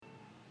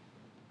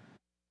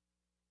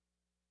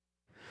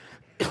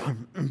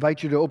I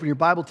invite you to open your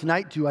Bible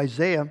tonight to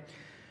Isaiah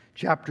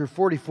chapter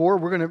 44.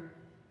 We're going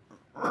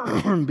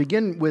to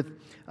begin with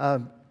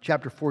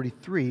chapter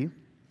 43,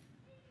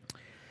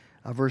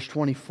 verse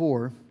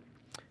 24,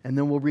 and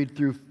then we'll read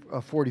through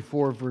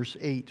 44, verse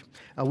 8.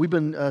 We've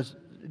been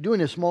doing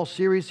a small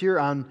series here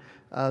on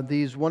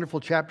these wonderful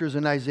chapters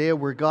in Isaiah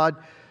where God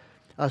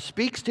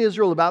speaks to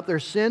Israel about their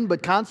sin,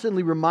 but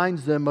constantly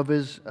reminds them of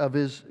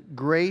His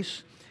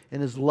grace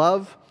and His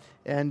love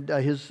and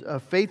His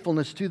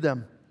faithfulness to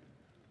them.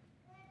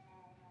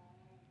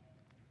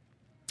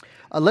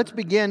 Let's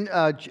begin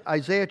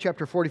Isaiah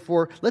chapter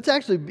 44. Let's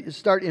actually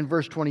start in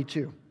verse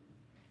 22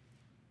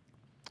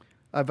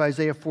 of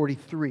Isaiah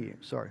 43.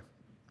 Sorry.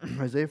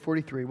 Isaiah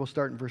 43. We'll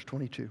start in verse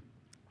 22.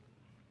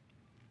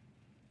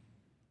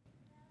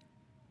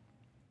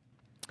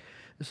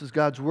 This is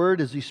God's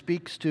word as He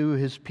speaks to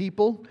His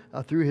people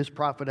through His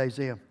prophet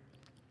Isaiah.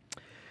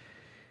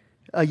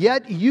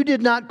 Yet you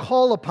did not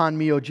call upon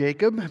me, O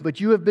Jacob, but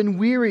you have been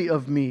weary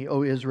of me,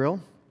 O Israel.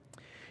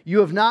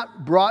 You have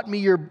not brought me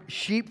your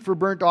sheep for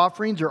burnt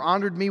offerings or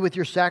honored me with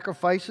your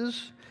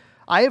sacrifices.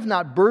 I have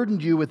not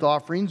burdened you with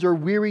offerings or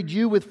wearied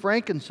you with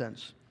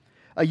frankincense.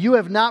 You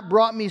have not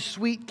brought me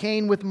sweet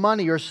cane with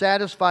money or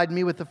satisfied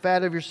me with the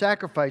fat of your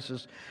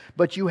sacrifices,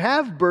 but you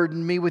have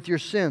burdened me with your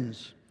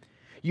sins.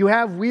 You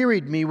have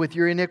wearied me with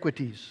your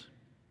iniquities.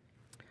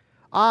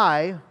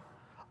 I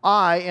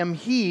am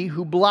He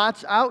who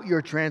blots out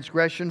your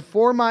transgression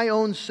for my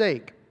own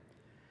sake,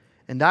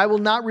 and I will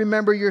not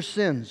remember your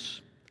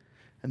sins.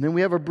 And then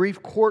we have a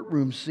brief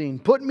courtroom scene.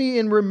 Put me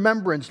in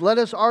remembrance. Let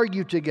us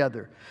argue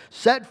together.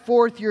 Set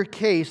forth your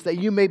case that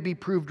you may be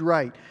proved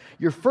right.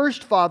 Your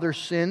first father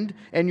sinned,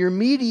 and your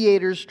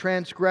mediators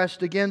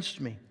transgressed against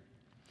me.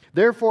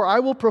 Therefore I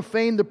will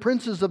profane the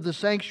princes of the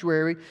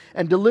sanctuary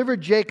and deliver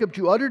Jacob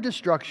to utter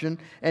destruction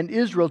and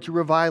Israel to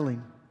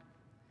reviling.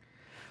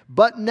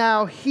 But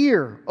now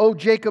hear, O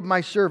Jacob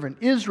my servant,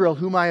 Israel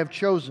whom I have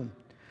chosen.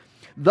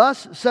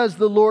 Thus says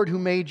the Lord who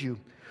made you,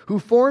 who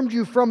formed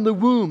you from the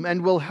womb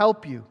and will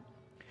help you.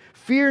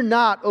 Fear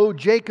not, O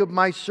Jacob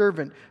my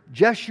servant,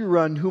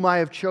 Jeshurun whom I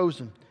have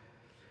chosen.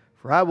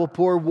 For I will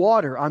pour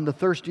water on the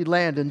thirsty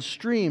land and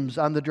streams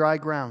on the dry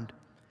ground.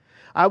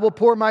 I will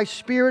pour my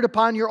spirit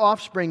upon your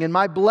offspring and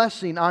my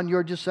blessing on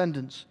your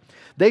descendants.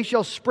 They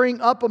shall spring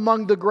up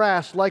among the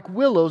grass like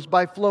willows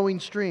by flowing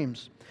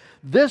streams.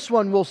 This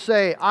one will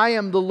say, I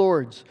am the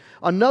Lord's.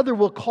 Another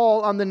will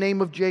call on the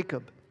name of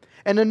Jacob.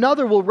 And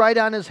another will write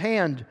on his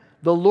hand,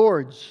 the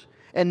Lord's,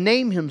 and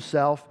name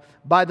himself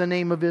by the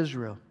name of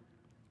Israel.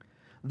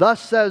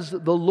 Thus says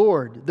the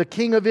Lord, the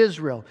King of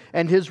Israel,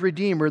 and His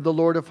Redeemer, the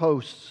Lord of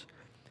hosts.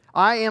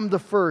 I am the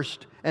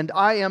first, and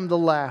I am the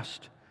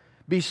last.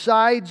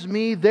 Besides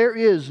me, there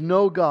is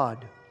no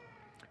God.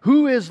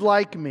 Who is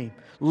like me?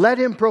 Let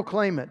him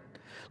proclaim it.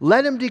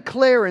 Let him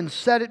declare and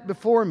set it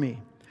before me,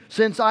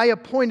 since I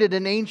appointed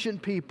an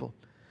ancient people.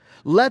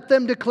 Let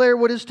them declare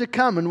what is to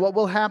come and what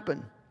will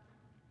happen.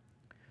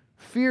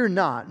 Fear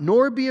not,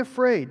 nor be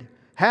afraid.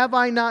 Have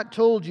I not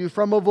told you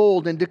from of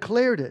old and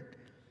declared it?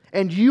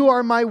 And you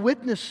are my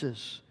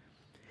witnesses.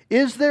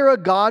 Is there a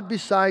God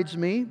besides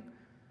me?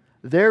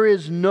 There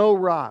is no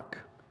rock.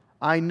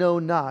 I know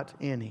not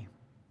any.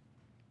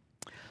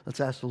 Let's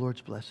ask the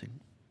Lord's blessing.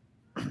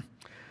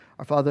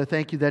 Our Father, I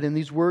thank you that in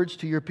these words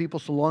to your people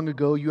so long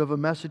ago, you have a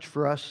message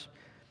for us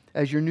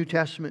as your New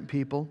Testament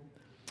people.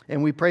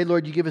 And we pray,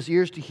 Lord, you give us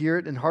ears to hear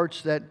it and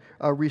hearts that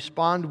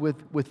respond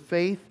with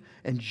faith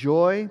and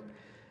joy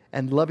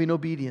and loving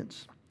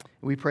obedience.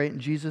 We pray it in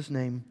Jesus'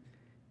 name.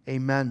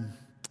 Amen.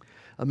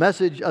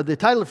 The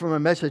title for my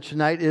message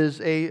tonight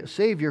is A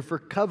Savior for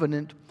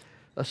Covenant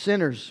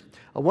Sinners.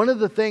 One of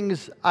the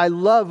things I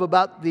love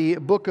about the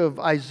book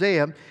of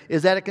Isaiah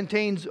is that it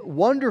contains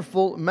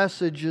wonderful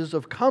messages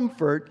of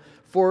comfort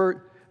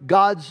for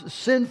God's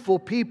sinful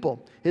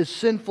people, His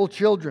sinful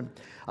children.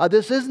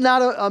 This is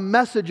not a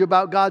message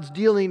about God's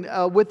dealing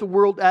with the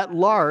world at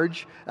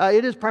large.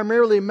 It is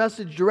primarily a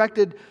message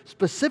directed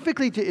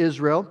specifically to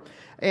Israel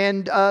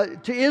and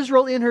to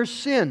Israel in her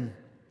sin.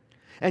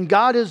 And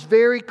God is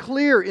very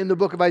clear in the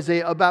book of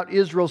Isaiah about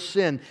Israel's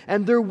sin.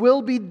 And there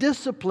will be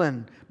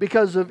discipline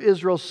because of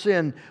Israel's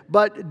sin.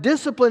 But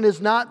discipline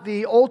is not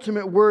the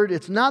ultimate word.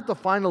 It's not the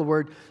final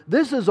word.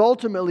 This is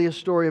ultimately a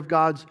story of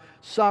God's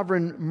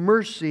sovereign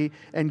mercy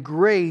and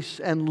grace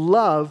and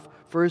love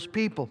for His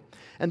people.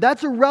 And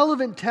that's a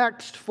relevant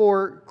text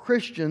for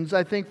Christians,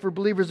 I think, for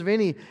believers of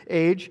any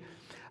age,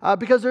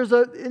 because there's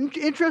an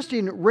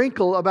interesting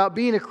wrinkle about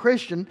being a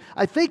Christian.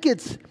 I think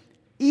it's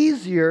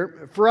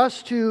easier for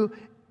us to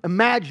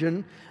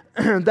imagine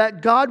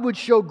that God would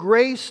show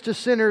grace to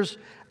sinners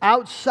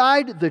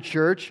outside the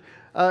church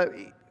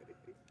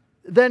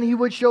than He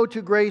would show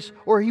to grace,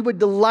 or He would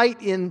delight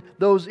in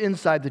those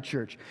inside the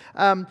church.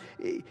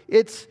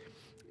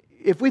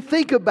 If we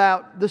think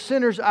about the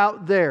sinners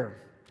out there,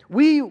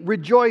 we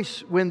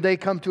rejoice when they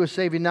come to a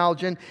saving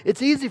knowledge, and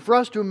it's easy for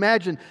us to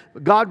imagine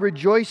God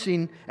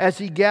rejoicing as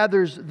He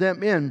gathers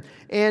them in,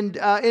 and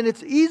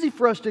it's easy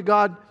for us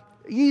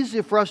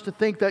to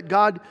think that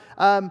God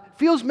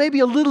feels maybe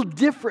a little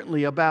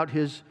differently about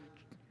His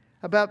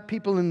about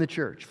people in the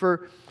church.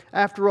 For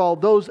after all,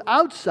 those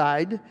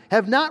outside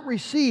have not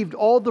received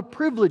all the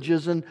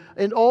privileges and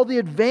all the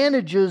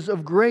advantages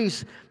of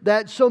grace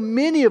that so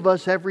many of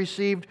us have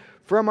received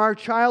from our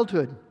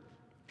childhood.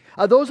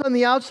 Those on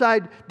the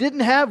outside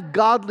didn't have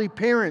godly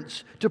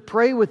parents to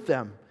pray with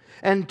them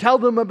and tell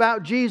them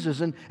about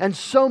Jesus, and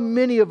so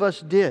many of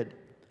us did.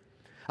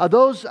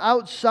 Those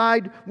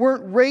outside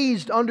weren't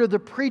raised under the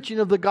preaching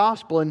of the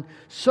gospel, and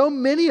so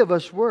many of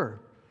us were.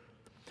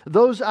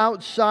 Those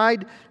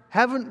outside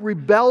haven't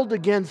rebelled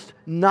against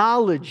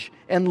knowledge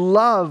and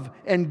love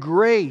and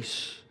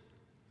grace.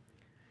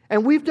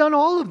 And we've done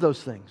all of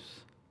those things.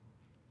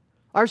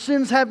 Our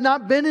sins have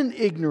not been in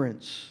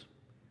ignorance.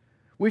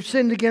 We've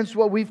sinned against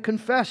what we've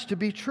confessed to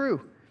be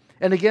true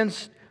and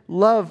against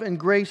love and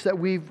grace that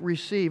we've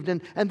received.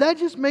 And that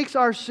just makes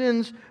our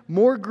sins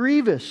more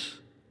grievous.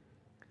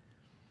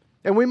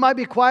 And we might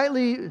be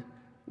quietly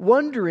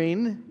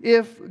wondering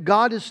if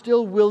God is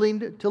still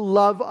willing to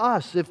love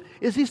us.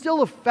 Is He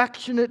still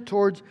affectionate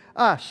towards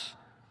us?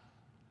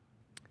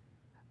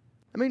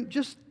 I mean,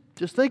 just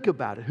think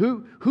about it.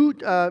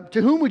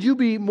 To whom would you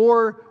be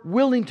more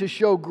willing to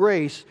show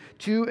grace?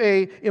 To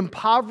a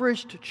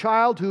impoverished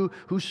child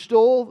who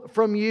stole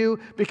from you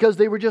because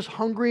they were just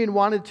hungry and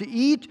wanted to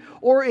eat,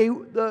 or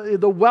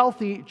the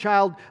wealthy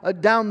child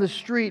down the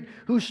street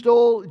who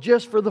stole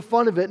just for the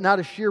fun of it, not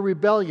a sheer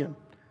rebellion?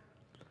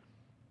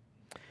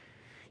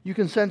 You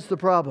can sense the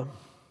problem.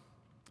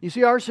 You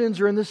see, our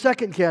sins are in the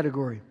second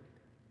category.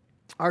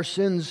 Our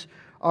sins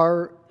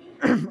are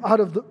out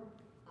of the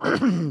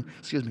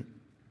excuse me.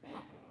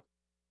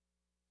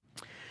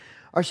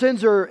 Our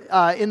sins are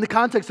in the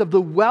context of the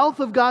wealth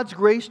of God's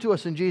grace to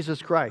us in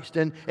Jesus Christ.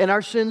 And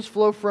our sins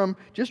flow from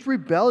just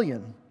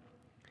rebellion.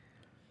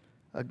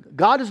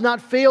 God has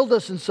not failed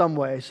us in some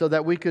way so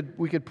that we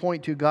could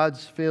point to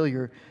God's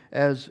failure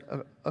as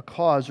a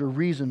cause or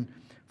reason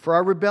for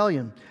our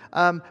rebellion.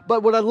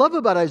 But what I love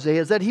about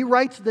Isaiah is that he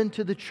writes then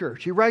to the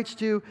church. He writes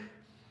to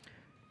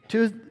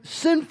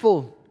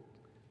sinful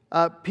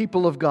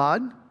people of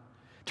God,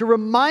 to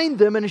remind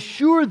them and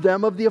assure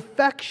them of the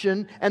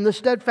affection and the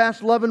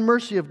steadfast love and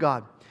mercy of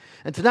God.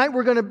 And tonight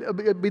we're going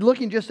to be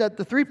looking just at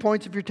the 3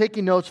 points if you're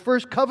taking notes.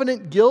 First,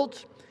 covenant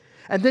guilt,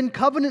 and then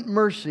covenant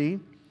mercy,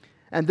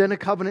 and then a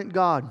covenant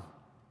God.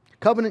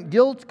 Covenant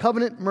guilt,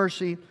 covenant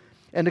mercy,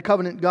 and a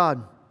covenant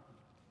God.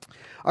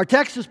 Our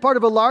text is part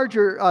of a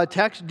larger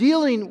text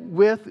dealing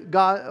with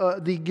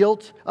God, the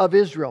guilt of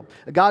Israel.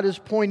 God is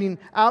pointing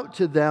out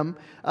to them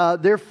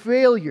their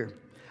failure.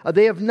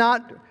 They have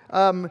not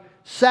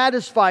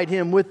satisfied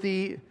Him with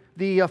the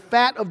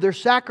fat of their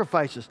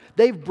sacrifices.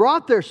 They've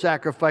brought their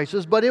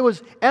sacrifices, but it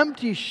was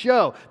empty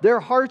show.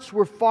 Their hearts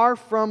were far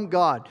from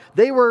God.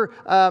 They were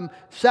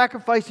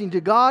sacrificing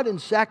to God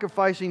and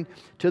sacrificing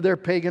to their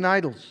pagan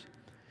idols.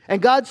 And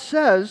God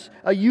says,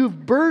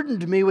 you've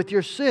burdened me with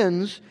your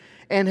sins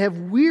and have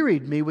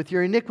wearied me with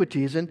your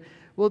iniquities. And,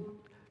 well,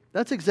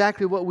 that's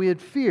exactly what we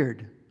had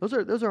feared.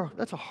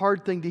 That's a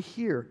hard thing to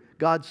hear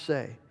God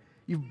say.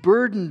 You've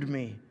burdened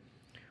me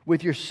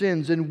with your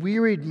sins and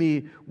wearied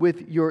me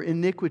with your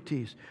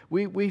iniquities.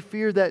 We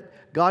fear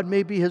that God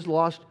maybe has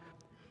lost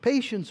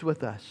patience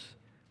with us.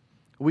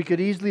 We could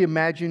easily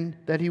imagine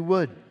that He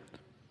would.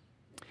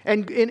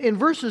 And in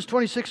verses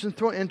 26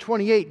 and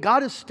 28,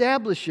 God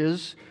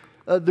establishes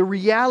the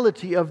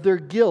reality of their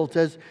guilt.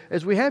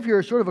 As we have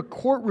here sort of a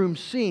courtroom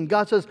scene,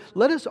 God says,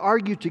 let us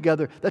argue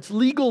together. That's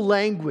legal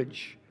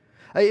language.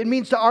 It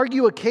means to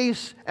argue a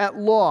case at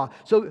law.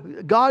 So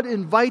God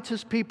invites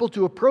His people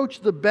to approach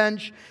the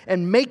bench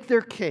and make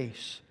their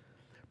case.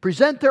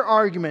 Present their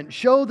argument.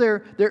 Show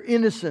their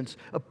innocence.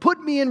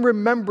 Put me in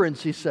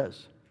remembrance, He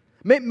says.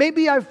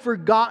 Maybe I've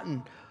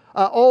forgotten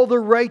all the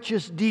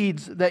righteous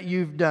deeds that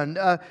you've done.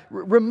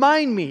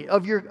 Remind me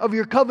of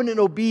your covenant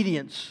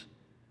obedience.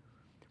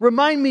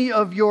 Remind me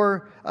of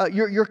your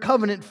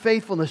covenant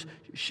faithfulness.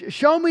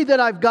 Show me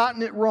that I've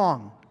gotten it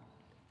wrong.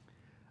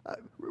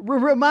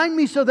 Remind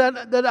me so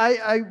that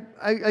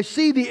I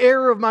see the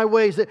error of my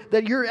ways,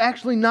 that you're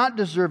actually not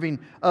deserving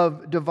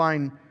of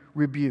divine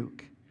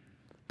rebuke.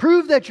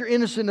 Prove that you're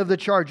innocent of the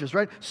charges,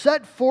 right?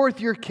 Set forth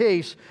your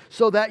case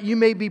so that you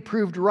may be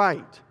proved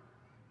right.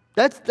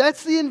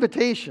 That's the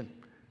invitation.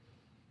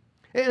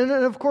 And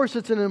of course,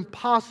 it's an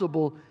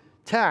impossible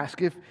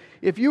task.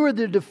 If you were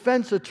the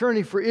defense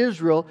attorney for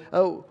Israel,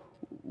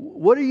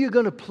 what are you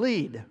going to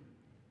plead?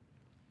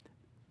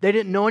 They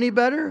didn't know any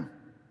better?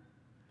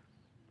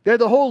 They're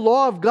the whole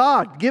law of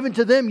God given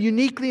to them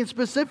uniquely and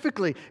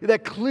specifically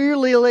that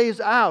clearly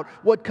lays out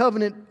what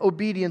covenant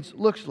obedience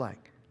looks like.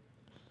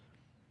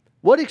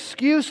 What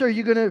excuse are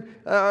you going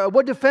to,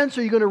 what defense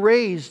are you going to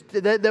raise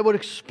that would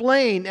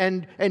explain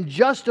and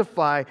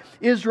justify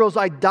Israel's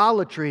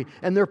idolatry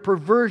and their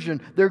perversion,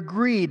 their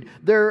greed,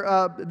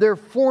 their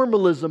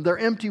formalism, their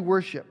empty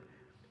worship?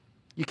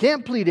 You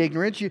can't plead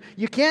ignorance.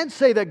 You can't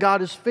say that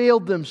God has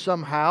failed them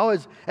somehow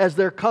as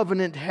their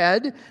covenant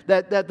head,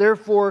 that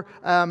therefore,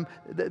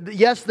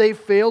 yes, they've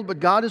failed, but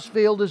God has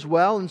failed as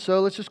well, and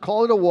so let's just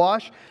call it a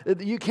wash.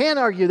 You can't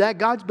argue that.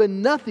 God's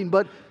been nothing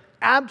but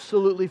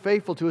absolutely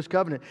faithful to His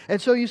covenant.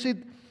 And so you see,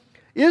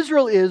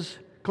 Israel is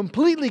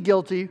completely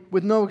guilty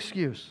with no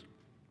excuse.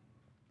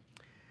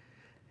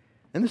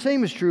 And the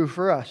same is true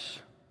for us.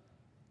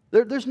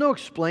 There's no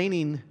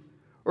explaining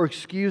or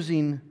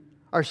excusing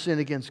our sin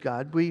against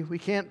God. We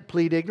can't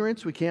plead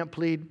ignorance. We can't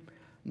plead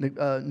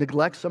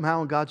neglect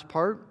somehow on God's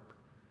part.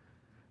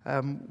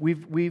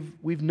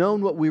 We've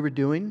known what we were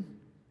doing,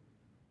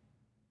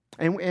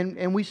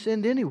 and we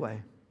sinned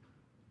anyway.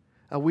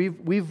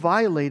 We've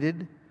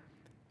violated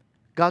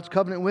God's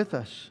covenant with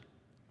us,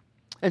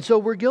 and so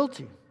we're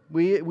guilty.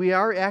 We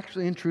are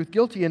actually in truth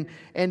guilty,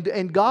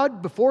 and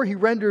God, before He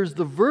renders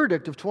the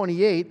verdict of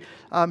 28,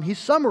 He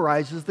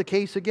summarizes the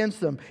case against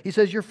them. He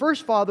says, "Your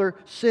first father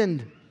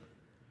sinned."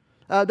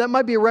 That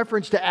might be a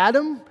reference to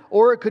Adam,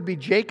 or it could be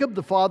Jacob,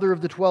 the father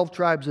of the 12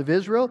 tribes of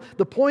Israel.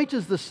 The point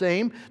is the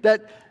same,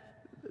 that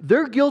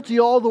they're guilty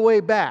all the way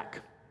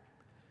back.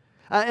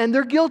 And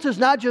their guilt is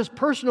not just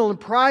personal and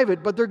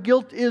private, but their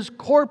guilt is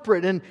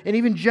corporate and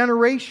even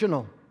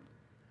generational.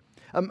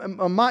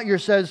 Motyer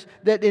says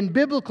that in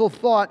biblical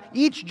thought,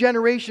 each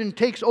generation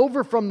takes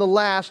over from the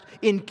last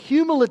in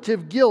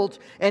cumulative guilt,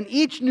 and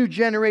each new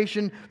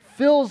generation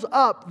fills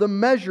up the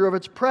measure of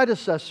its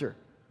predecessor.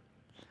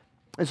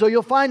 And so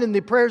you'll find in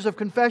the prayers of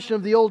confession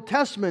of the Old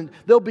Testament,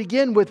 they'll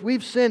begin with,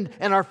 "We've sinned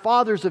and our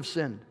fathers have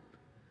sinned."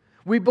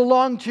 We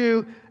belong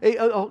to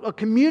a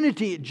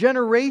community,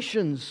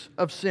 generations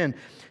of sin.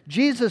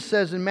 Jesus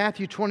says in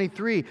Matthew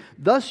 23,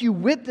 "Thus you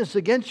witness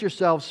against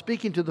yourselves,"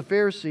 speaking to the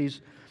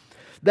Pharisees,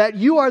 "that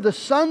you are the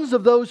sons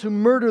of those who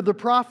murder the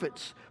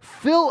prophets.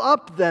 Fill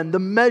up then the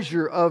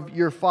measure of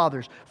your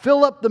fathers."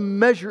 Fill up the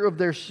measure of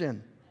their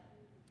sin.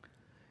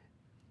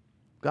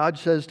 God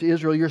says to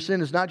Israel, your sin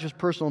is not just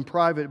personal and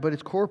private, but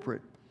it's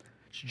corporate.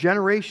 It's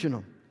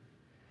generational.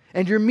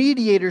 "And your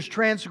mediators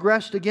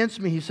transgressed against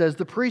me," He says.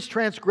 The priests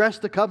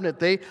transgressed the covenant.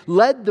 They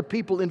led the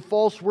people in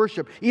false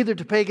worship, either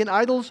to pagan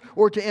idols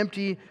or to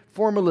empty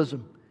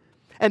formalism.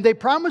 And they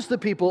promised the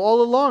people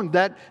all along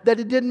that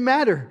it didn't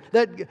matter,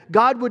 that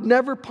God would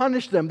never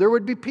punish them. There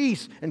would be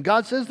peace. And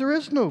God says there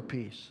is no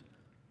peace.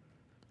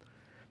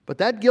 But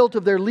that guilt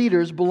of their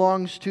leaders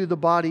belongs to the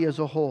body as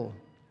a whole.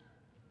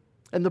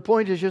 And the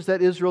point is just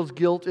that Israel's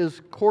guilt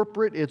is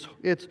corporate,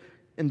 it's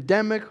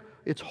endemic,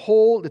 it's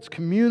whole, it's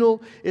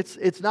communal.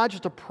 It's not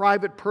just a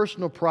private,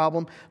 personal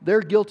problem. Their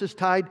guilt is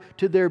tied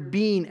to their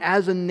being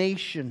as a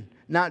nation,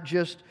 not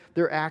just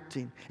their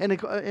acting. And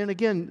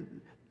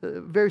again, a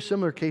very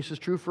similar case is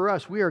true for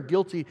us. We are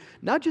guilty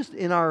not just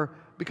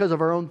because of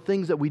our own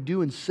things that we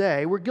do and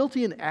say. We're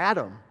guilty in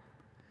Adam.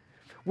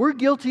 We're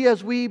guilty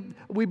as we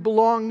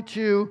belong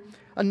to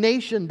a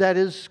nation that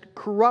is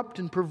corrupt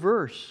and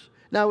perverse.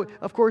 Now,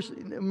 of course,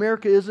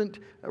 America isn't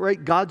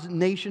God's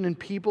nation and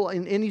people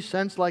in any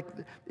sense like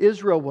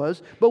Israel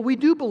was, but we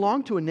do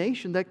belong to a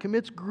nation that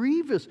commits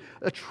grievous,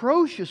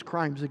 atrocious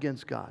crimes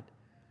against God.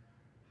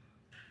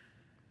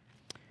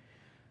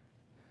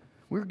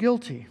 We're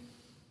guilty,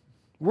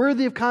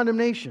 worthy of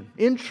condemnation,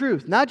 in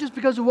truth, not just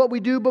because of what we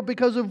do, but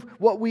because of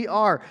what we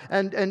are.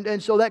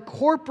 And so that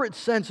corporate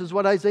sense is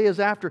what Isaiah is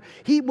after.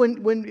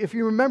 If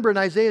you remember in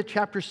Isaiah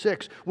chapter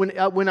 6,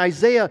 when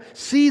Isaiah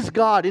sees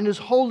God in His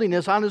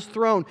holiness on His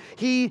throne,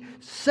 he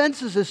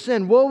senses his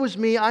sin. "Woe is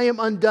me, I am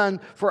undone,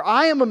 for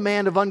I am a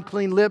man of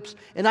unclean lips,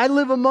 and I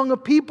live among a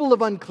people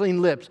of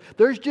unclean lips."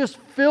 There's just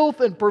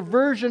filth and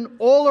perversion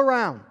all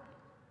around.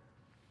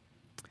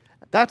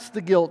 That's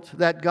the guilt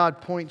that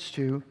God points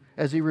to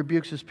as He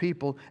rebukes His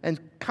people.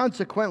 And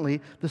consequently,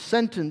 the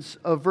sentence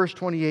of verse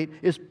 28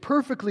 is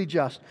perfectly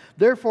just.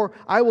 "Therefore,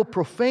 I will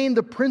profane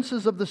the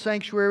princes of the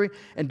sanctuary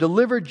and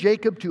deliver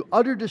Jacob to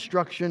utter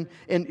destruction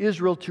and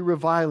Israel to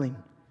reviling."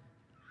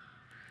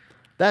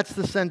 That's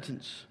the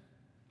sentence.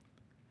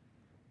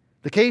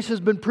 The case has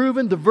been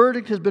proven. The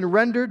verdict has been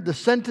rendered. The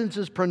sentence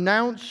is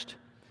pronounced.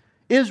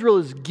 Israel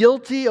is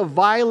guilty of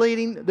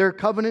violating their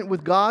covenant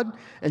with God,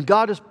 and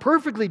God is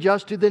perfectly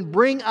just to then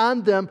bring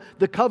on them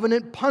the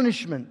covenant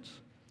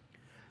punishments,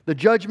 the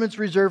judgments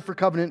reserved for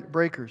covenant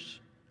breakers.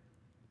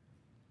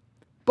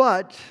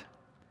 But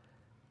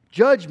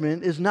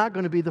judgment is not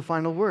going to be the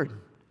final word,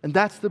 and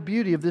that's the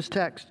beauty of this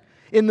text.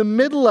 In the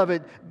middle of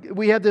it,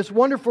 we have this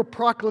wonderful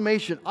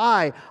proclamation.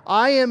 I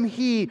am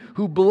He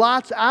who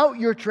blots out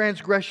your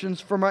transgressions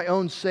for my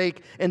own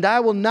sake, and I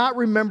will not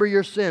remember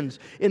your sins.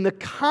 In the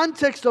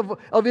context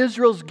of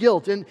Israel's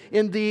guilt, in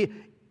the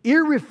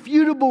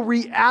irrefutable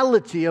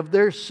reality of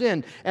their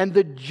sin and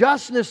the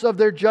justness of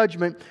their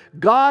judgment,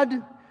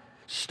 God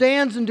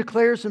stands and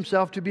declares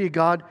Himself to be a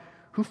God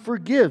who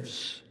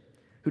forgives,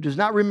 who does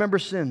not remember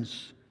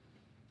sins.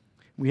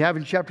 We have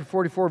in chapter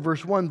 44,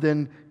 verse 1,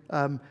 then,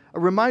 a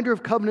reminder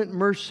of covenant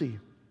mercy.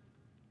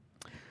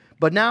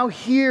 "But now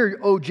hear,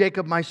 O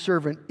Jacob, my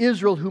servant,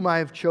 Israel, whom I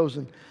have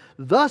chosen.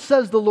 Thus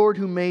says the Lord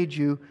who made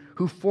you,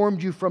 who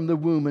formed you from the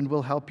womb and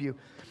will help you."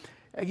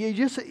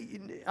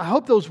 I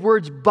hope those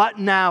words "but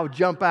now"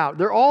 jump out.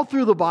 They're all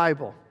through the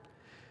Bible.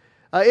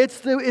 It's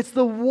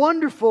the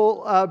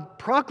wonderful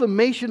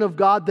proclamation of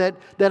God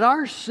that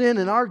our sin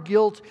and our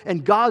guilt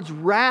and God's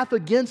wrath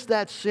against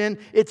that sin,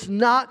 it's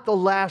not the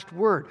last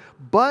word.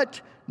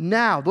 But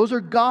now, those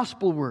are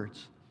gospel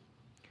words.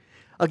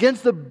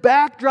 Against the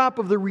backdrop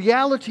of the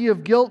reality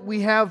of guilt,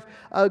 we have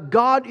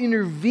God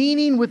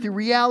intervening with the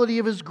reality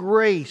of His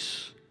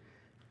grace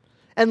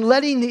and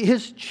letting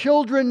His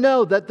children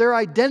know that their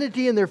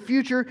identity and their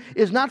future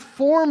is not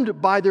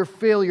formed by their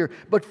failure,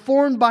 but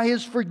formed by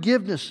His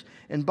forgiveness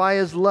and by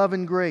His love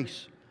and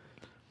grace.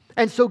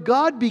 And so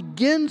God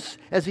begins,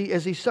 as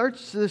He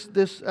starts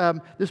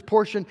this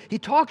portion, He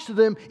talks to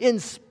them in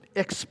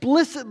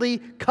explicitly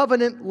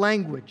covenant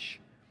language.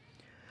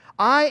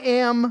 I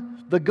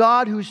am the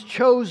God who's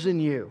chosen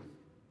you.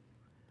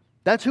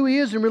 That's who He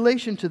is in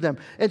relation to them.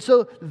 And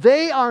so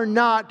they are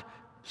not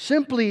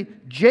simply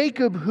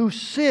Jacob who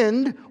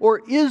sinned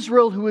or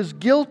Israel who is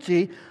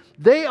guilty.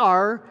 They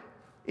are,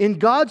 in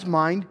God's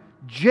mind,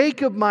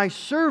 Jacob my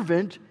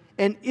servant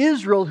and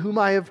Israel whom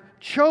I have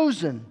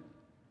chosen.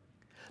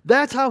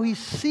 That's how He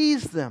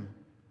sees them.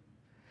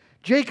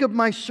 Jacob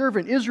my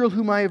servant, Israel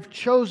whom I have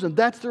chosen.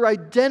 That's their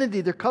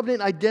identity, their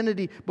covenant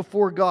identity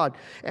before God.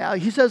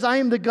 He says, I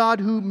am the God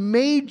who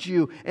made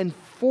you and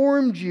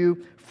formed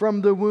you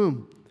from the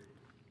womb.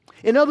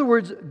 In other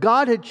words,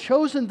 God had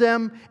chosen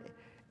them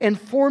and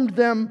formed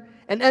them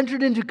and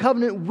entered into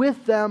covenant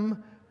with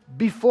them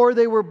before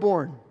they were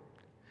born.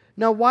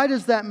 Now, why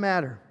does that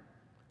matter?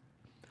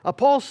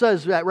 Paul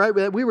says that, right?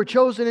 That we were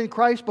chosen in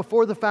Christ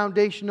before the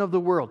foundation of the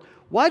world.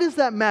 Why does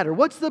that matter?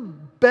 What's the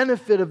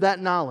benefit of that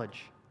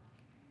knowledge?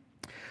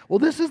 Well,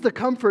 this is the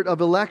comfort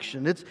of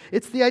election.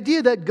 It's the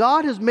idea that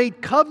God has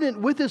made covenant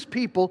with His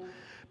people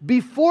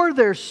before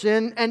their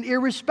sin and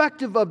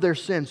irrespective of their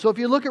sin. So if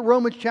you look at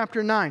Romans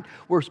chapter 9,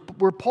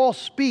 where Paul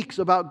speaks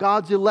about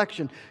God's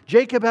election,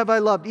 Jacob have I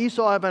loved,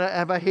 Esau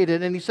have I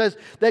hated, and he says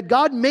that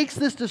God makes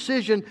this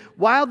decision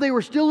while they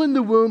were still in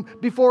the womb,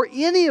 before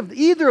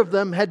either of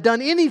them had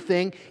done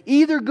anything,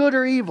 either good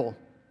or evil.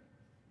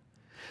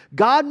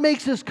 God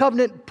makes His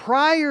covenant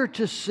prior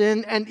to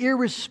sin and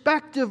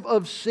irrespective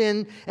of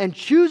sin and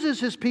chooses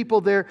His people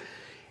there.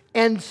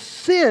 And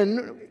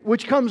sin,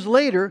 which comes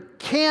later,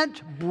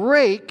 can't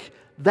break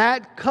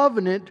that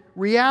covenant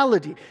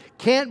reality,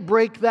 can't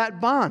break that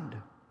bond.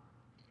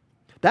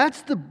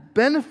 That's the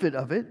benefit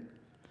of it.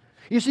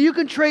 You see, you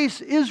can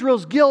trace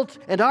Israel's guilt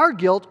and our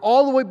guilt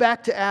all the way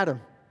back to Adam.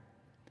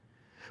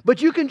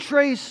 But you can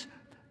trace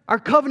our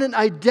covenant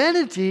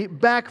identity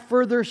back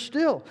further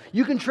still.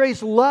 You can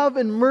trace love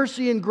and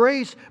mercy and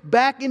grace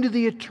back into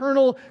the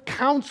eternal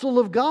counsel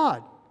of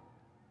God,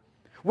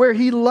 where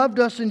He loved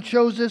us and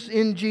chose us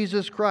in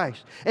Jesus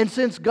Christ. And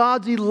since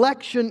God's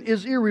election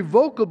is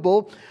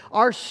irrevocable,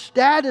 our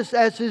status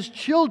as His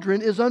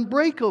children is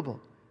unbreakable.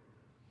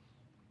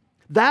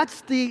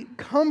 That's the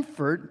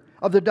comfort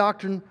of the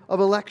doctrine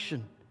of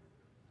election.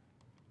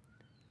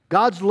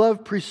 God's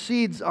love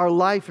precedes our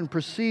life and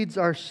precedes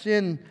our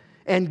sin,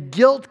 and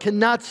guilt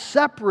cannot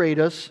separate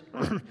us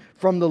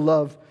from the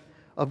love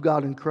of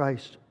God in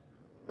Christ.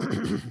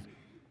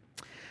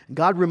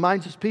 God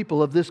reminds His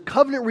people of this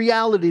covenant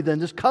reality then,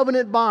 this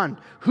covenant bond,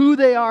 who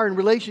they are in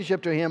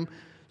relationship to Him,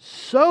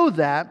 so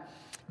that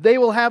they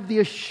will have the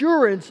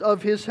assurance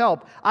of His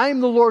help. I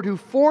am the Lord who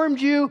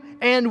formed you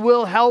and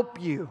will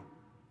help you.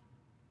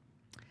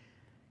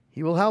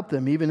 He will help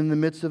them even in the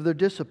midst of their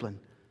discipline.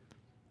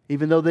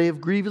 Even though they have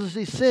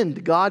grievously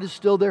sinned, God is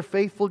still their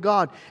faithful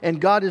God,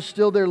 and God is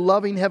still their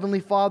loving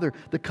Heavenly Father.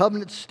 The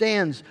covenant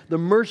stands, the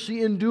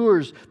mercy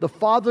endures, the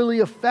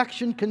fatherly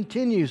affection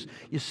continues.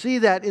 You see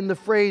that in the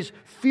phrase,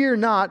 fear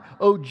not,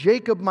 O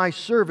Jacob my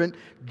servant,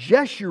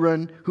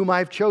 Jeshurun whom I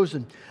have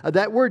chosen.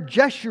 That word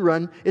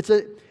Jeshurun,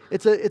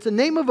 it's a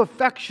name of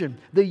affection.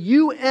 The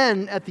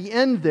UN at the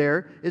end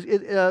there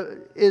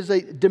is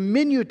a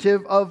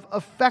diminutive of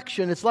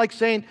affection. It's like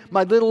saying,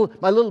 my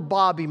little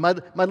Bobby, my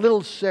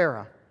little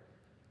Sarah.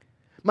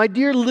 My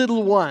dear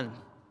little one.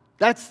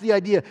 That's the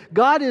idea.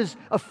 God is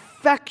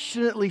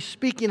affectionately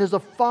speaking as a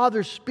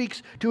father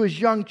speaks to his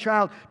young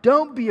child.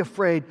 Don't be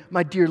afraid,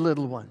 my dear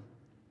little one.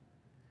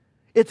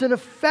 It's an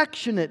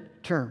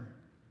affectionate term.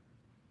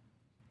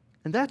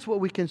 And that's what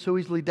we can so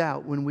easily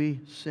doubt when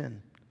we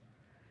sin.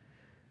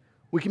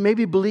 We can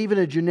maybe believe in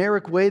a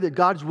generic way that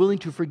God's willing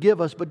to forgive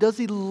us, but does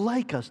He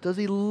like us? Does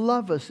He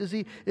love us?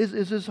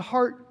 Is His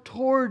heart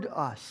toward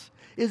us?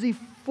 Is He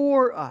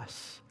for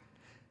us?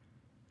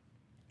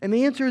 And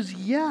the answer is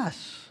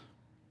yes.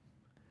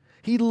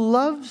 He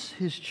loves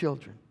His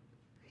children,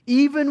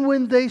 even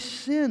when they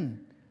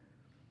sin.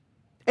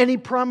 And He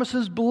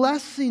promises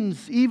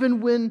blessings, even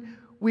when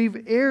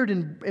we've erred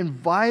and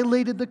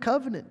violated the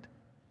covenant.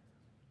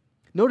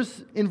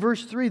 Notice in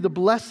verse 3, the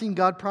blessing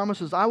God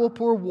promises, I will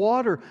pour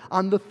water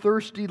on the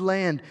thirsty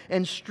land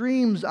and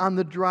streams on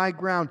the dry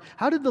ground.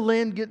 How did the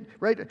land get,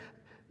 right?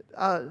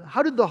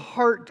 How did the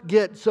heart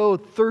get so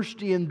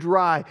thirsty and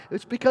dry?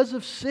 It's because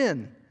of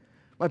sin.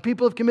 My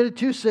people have committed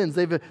two sins.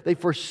 They've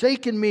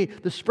forsaken me,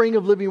 the spring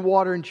of living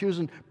water, and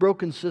chosen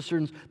broken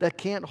cisterns that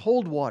can't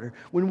hold water.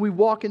 When we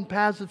walk in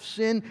paths of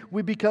sin,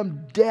 we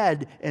become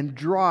dead and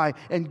dry.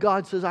 And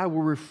God says, I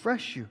will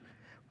refresh you.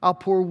 I'll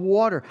pour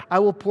water. I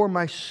will pour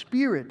my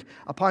Spirit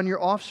upon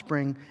your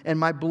offspring and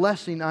my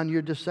blessing on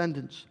your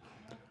descendants.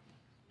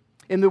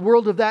 In the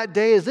world of that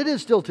day, as it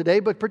is still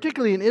today, but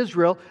particularly in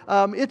Israel,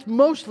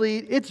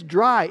 it's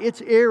dry,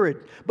 it's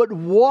arid. But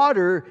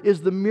water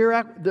is the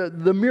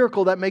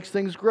miracle that makes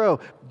things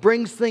grow,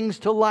 brings things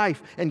to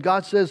life. And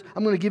God says,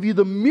 I'm going to give you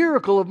the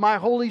miracle of my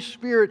Holy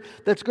Spirit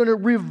that's going to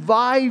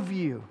revive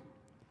you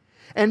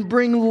and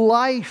bring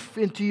life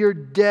into your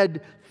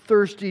dead,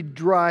 thirsty,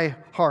 dry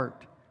heart.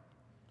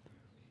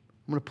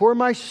 I'm going to pour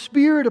my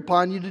Spirit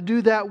upon you to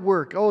do that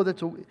work. Oh,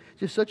 that's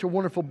just such a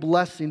wonderful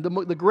blessing,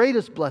 the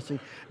greatest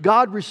blessing.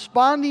 God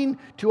responding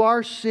to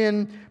our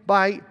sin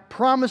by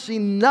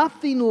promising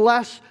nothing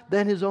less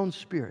than His own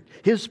Spirit,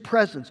 His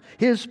presence,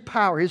 His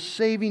power, His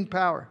saving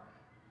power.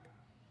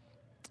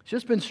 It's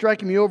just been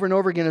striking me over and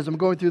over again as I'm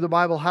going through the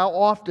Bible how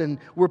often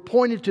we're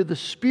pointed to the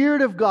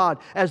Spirit of God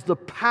as the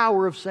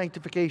power of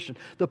sanctification,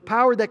 the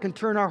power that can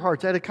turn our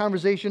hearts. I had a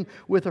conversation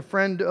with a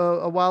friend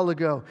a while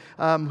ago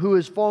who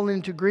has fallen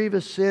into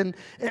grievous sin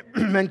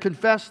and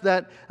confessed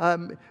that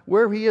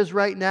where he is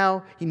right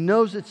now, he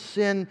knows it's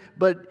sin,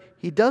 but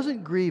he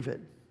doesn't grieve it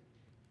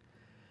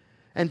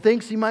and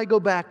thinks he might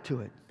go back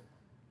to it.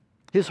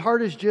 His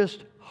heart is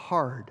just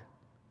hard.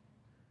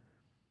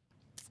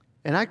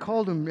 And I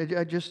called him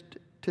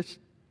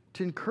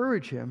to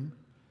encourage him,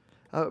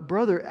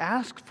 brother,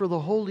 ask for the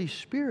Holy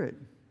Spirit.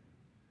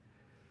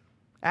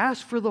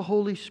 Ask for the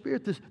Holy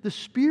Spirit. The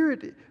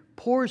Spirit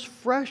pours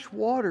fresh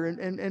water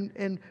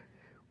and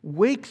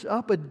wakes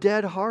up a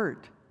dead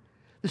heart.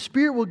 The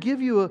Spirit will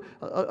give you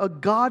a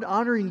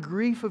God-honoring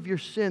grief of your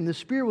sin. The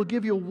Spirit will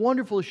give you a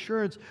wonderful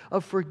assurance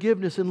of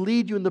forgiveness and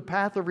lead you in the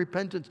path of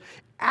repentance.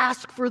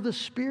 Ask for the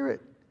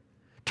Spirit.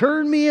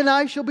 Turn me and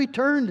I shall be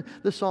turned,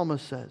 the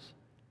psalmist says.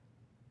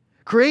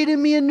 Create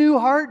in me a new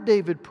heart,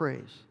 David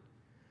prays.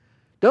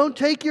 Don't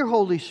take your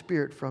Holy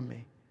Spirit from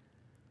me.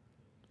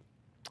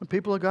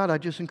 People of God, I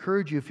just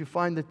encourage you, if you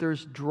find that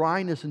there's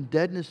dryness and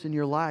deadness in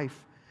your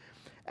life,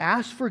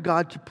 ask for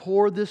God to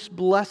pour this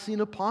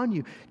blessing upon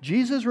you.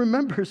 Jesus,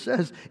 remember,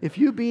 says, if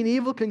you being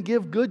evil can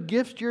give good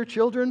gifts to your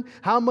children,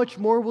 how much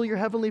more will your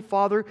Heavenly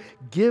Father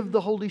give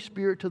the Holy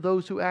Spirit to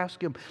those who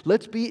ask Him?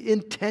 Let's be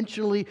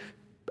intentionally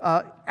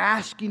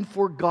asking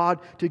for God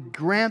to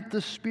grant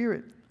the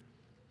Spirit.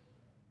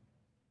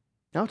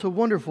 Now, it's a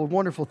wonderful,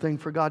 wonderful thing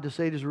for God to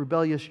say to His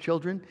rebellious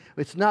children.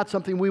 It's not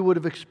something we would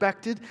have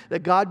expected,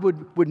 that God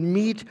would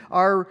meet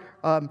our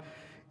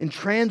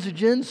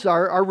intransigence,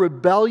 our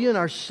rebellion,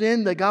 our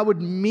sin, that God would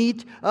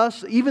meet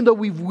us, even though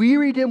we've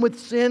wearied Him with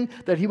sin,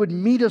 that He would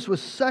meet us with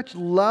such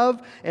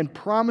love and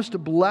promise to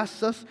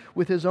bless us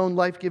with His own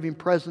life-giving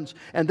presence.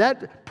 And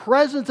that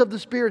presence of the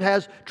Spirit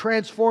has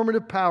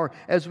transformative power,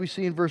 as we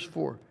see in verse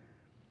 4.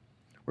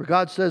 Where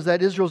God says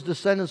that Israel's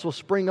descendants will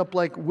spring up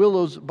like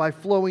willows by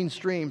flowing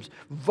streams,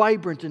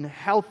 vibrant and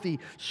healthy,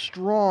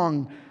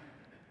 strong.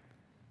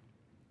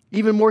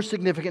 Even more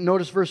significant,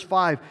 notice verse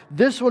 5.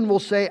 This one will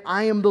say,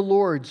 I am the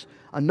Lord's.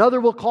 Another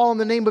will call on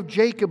the name of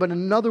Jacob, and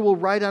another will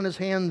write on his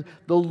hand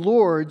the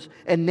Lord's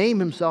and name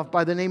himself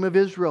by the name of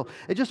Israel.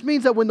 It just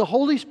means that when the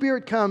Holy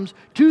Spirit comes,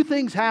 two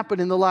things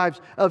happen in the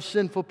lives of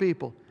sinful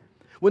people.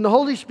 When the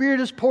Holy Spirit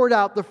is poured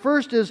out, the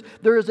first is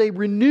there is a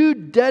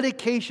renewed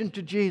dedication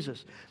to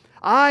Jesus.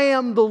 I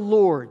am the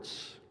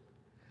Lord's.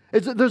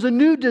 There's a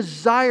new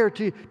desire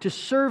to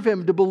serve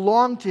Him, to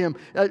belong to Him,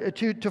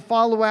 to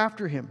follow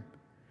after Him.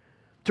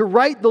 To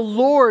write the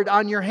Lord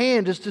on your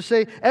hand is to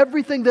say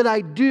everything that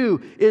I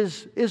do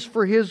is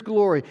for His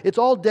glory. It's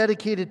all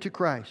dedicated to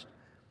Christ.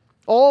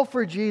 All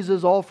for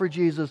Jesus,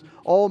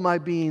 all my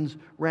being's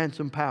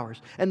ransom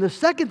powers. And the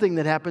second thing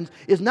that happens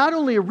is not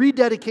only a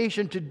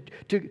rededication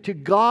to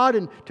God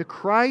and to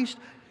Christ,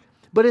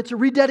 but it's a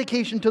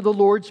rededication to the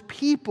Lord's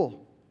people.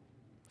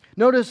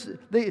 Notice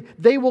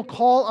they will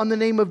call on the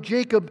name of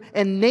Jacob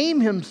and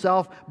name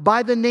himself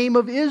by the name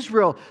of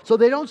Israel. So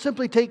they don't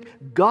simply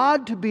take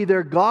God to be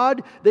their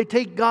God, they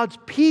take God's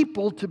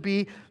people to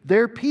be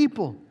their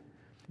people.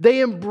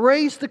 They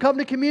embrace the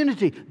covenant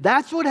community.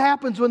 That's what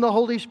happens when the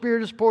Holy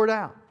Spirit is poured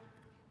out.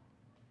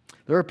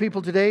 There are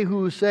people today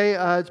who say,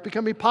 it's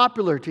becoming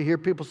popular to hear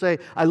people say,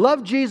 I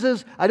love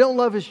Jesus, I don't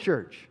love His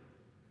church.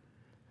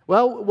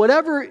 Well,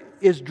 whatever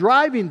is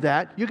driving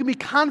that, you can be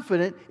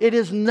confident it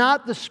is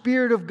not the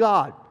Spirit of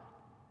God.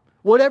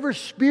 Whatever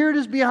spirit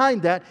is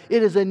behind that,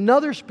 it is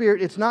another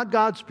spirit. It's not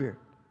God's Spirit.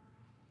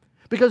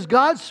 Because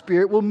God's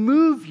Spirit will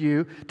move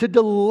you to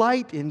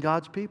delight in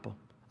God's people.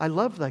 I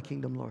love Thy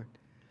kingdom, Lord.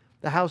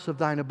 The house of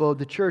Thine abode,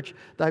 the church,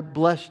 our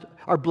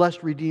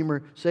blessed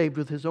Redeemer saved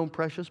with His own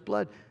precious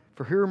blood.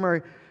 For her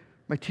my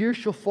tears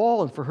shall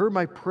fall, and for her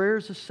my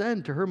prayers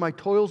ascend. To her my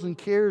toils and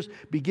cares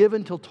be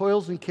given, till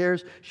toils and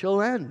cares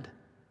shall end.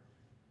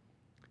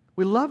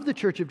 We love the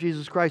Church of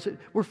Jesus Christ.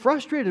 We're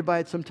frustrated by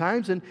it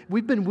sometimes, and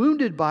we've been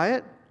wounded by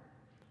it.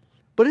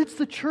 but it's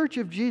the church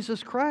of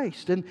Jesus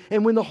Christ. And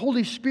when the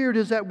Holy Spirit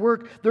is at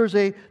work, there's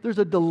a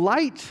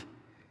delight,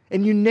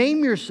 and you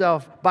name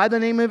yourself by the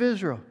name of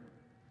Israel.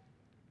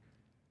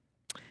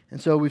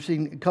 And so we've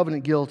seen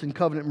covenant guilt and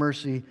covenant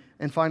mercy,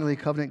 and finally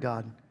covenant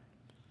God.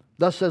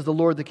 Thus says the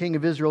Lord, the King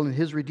of Israel and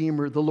His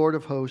Redeemer, the Lord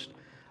of hosts,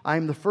 I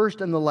am the first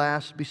and the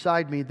last.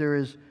 Beside me there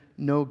is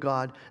no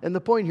God. And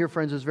the point here,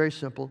 friends, is very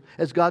simple.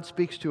 As God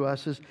speaks to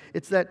us,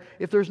 it's that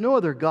if there's no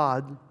other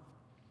God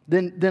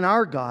than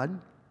our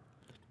God,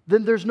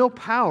 then there's no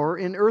power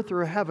in earth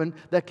or heaven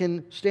that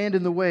can stand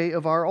in the way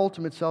of our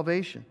ultimate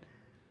salvation.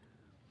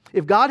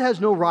 If God has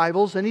no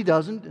rivals, and He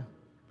doesn't,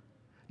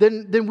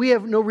 then we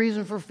have no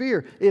reason for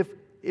fear.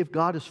 If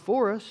God is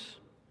for us,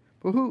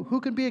 well,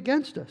 who can be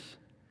against us?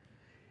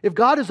 If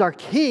God is our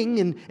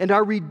King and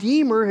our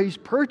Redeemer, He's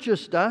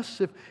purchased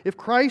us, if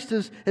Christ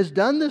has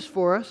done this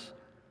for us,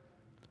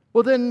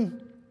 well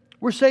then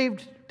we're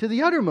saved to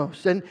the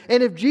uttermost. And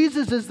if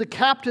Jesus is the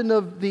captain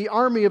of the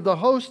army of the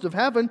host of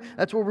heaven,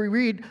 that's what we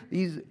read,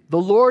 He's the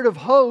Lord of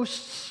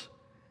hosts.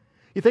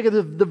 You think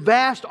of the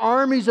vast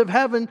armies of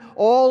heaven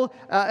all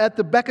at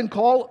the beck and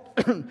call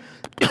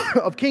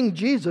of King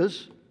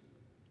Jesus.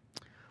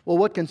 Well,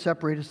 what can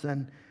separate us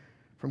then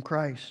from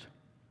Christ?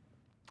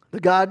 The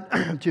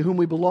God to whom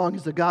we belong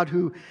is the God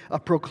who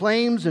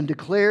proclaims and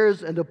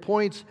declares and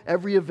appoints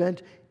every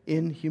event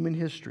in human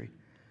history.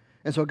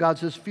 And so God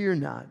says, fear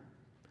not,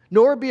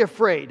 nor be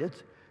afraid.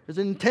 It's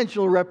an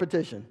intentional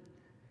repetition.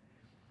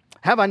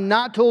 Have I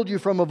not told you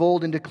from of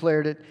old and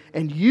declared it?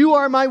 And you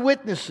are my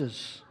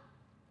witnesses.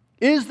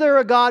 Is there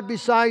a God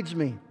besides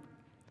me?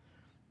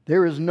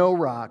 There is no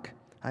rock.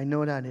 I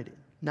know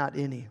not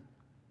any.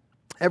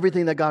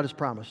 Everything that God has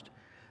promised,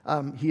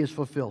 He has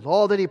fulfilled.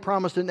 All that He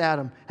promised in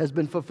Adam has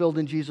been fulfilled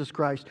in Jesus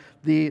Christ.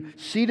 The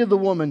seed of the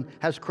woman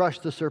has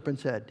crushed the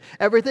serpent's head.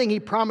 Everything He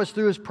promised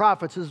through His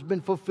prophets has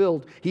been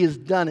fulfilled. He has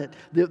done it.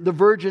 The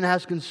virgin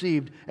has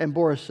conceived and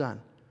bore a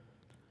son.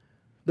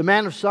 The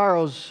man of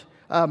sorrows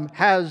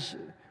has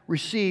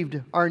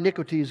received our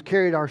iniquities,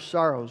 carried our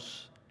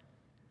sorrows.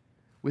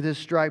 With His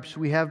stripes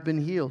we have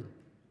been healed.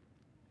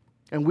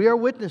 And we are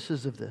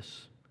witnesses of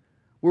this.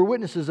 We're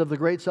witnesses of the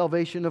great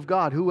salvation of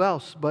God. Who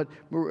else but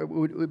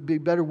would be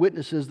better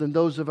witnesses than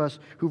those of us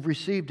who've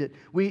received it?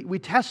 We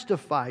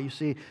testify, you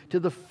see, to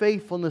the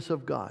faithfulness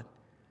of God.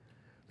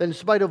 That in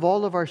spite of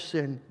all of our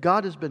sin,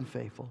 God has been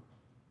faithful.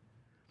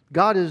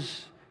 God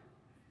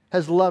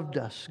has loved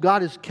us.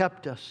 God has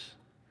kept us.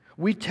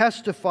 We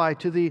testify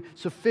to the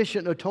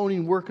sufficient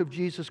atoning work of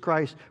Jesus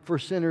Christ for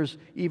sinners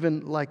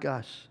even like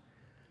us.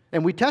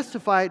 And we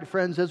testify,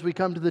 friends, as we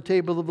come to the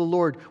table of the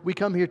Lord. We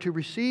come here to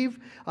receive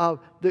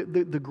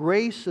the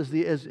grace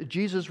as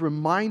Jesus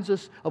reminds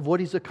us of what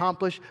He's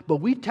accomplished.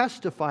 But we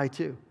testify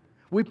too.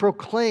 We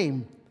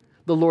proclaim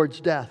the Lord's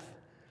death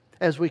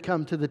as we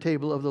come to the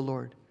table of the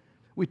Lord.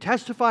 We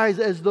testify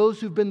as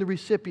those who've been the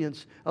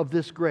recipients of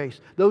this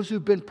grace. Those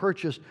who've been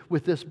purchased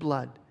with this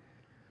blood.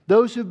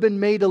 Those who've been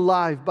made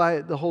alive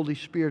by the Holy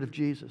Spirit of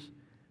Jesus.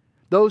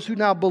 Those who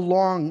now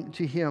belong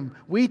to Him.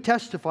 We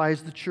testify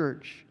as the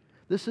church.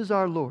 This is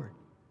our Lord.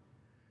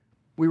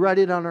 We write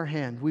it on our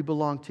hand. We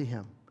belong to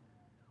Him.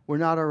 We're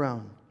not our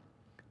own.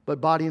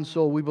 But body and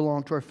soul, we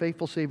belong to our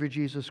faithful Savior,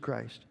 Jesus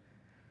Christ.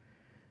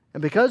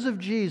 And because of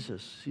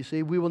Jesus, you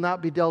see, we will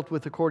not be dealt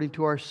with according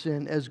to our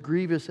sin, as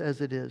grievous as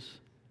it is.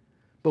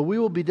 But we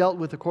will be dealt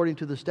with according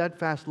to the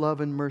steadfast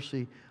love and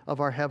mercy of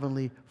our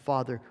Heavenly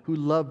Father, who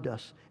loved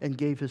us and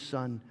gave His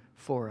Son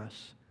for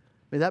us.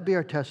 May that be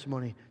our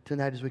testimony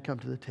tonight as we come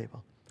to the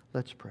table.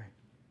 Let's pray.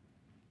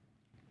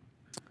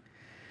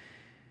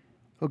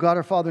 Oh God,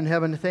 our Father in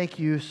heaven, thank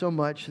You so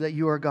much that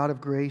You are God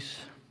of grace.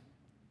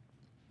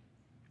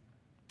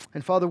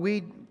 And Father,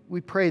 we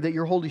pray that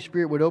Your Holy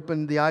Spirit would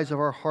open the eyes of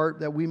our heart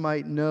that we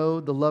might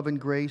know the love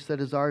and grace that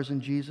is ours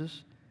in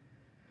Jesus,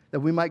 that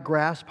we might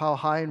grasp how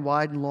high and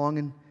wide and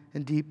long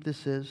and deep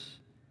this is,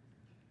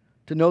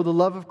 to know the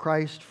love of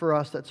Christ for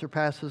us that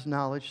surpasses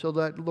knowledge, so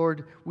that,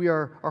 Lord,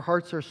 our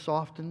hearts are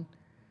softened,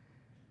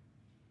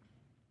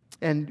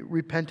 and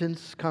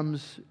repentance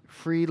comes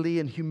freely,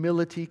 and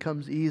humility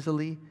comes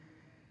easily,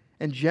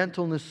 and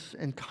gentleness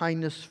and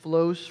kindness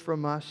flows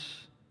from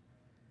us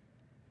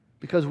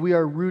because we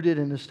are rooted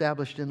and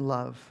established in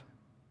love.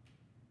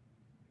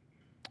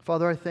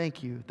 Father, I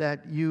thank You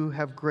that You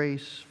have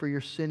grace for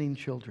Your sinning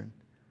children.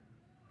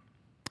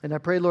 And I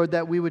pray, Lord,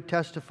 that we would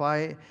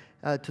testify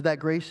to that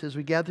grace as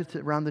we gather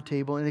around the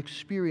table and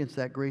experience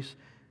that grace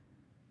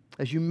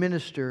as You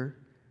minister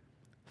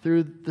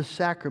through the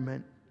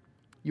sacrament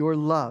Your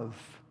love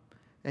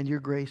and Your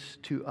grace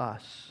to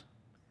us.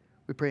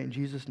 We pray in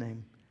Jesus'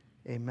 name.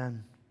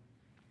 Amen.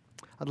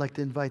 I'd like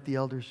to invite the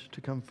elders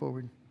to come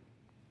forward.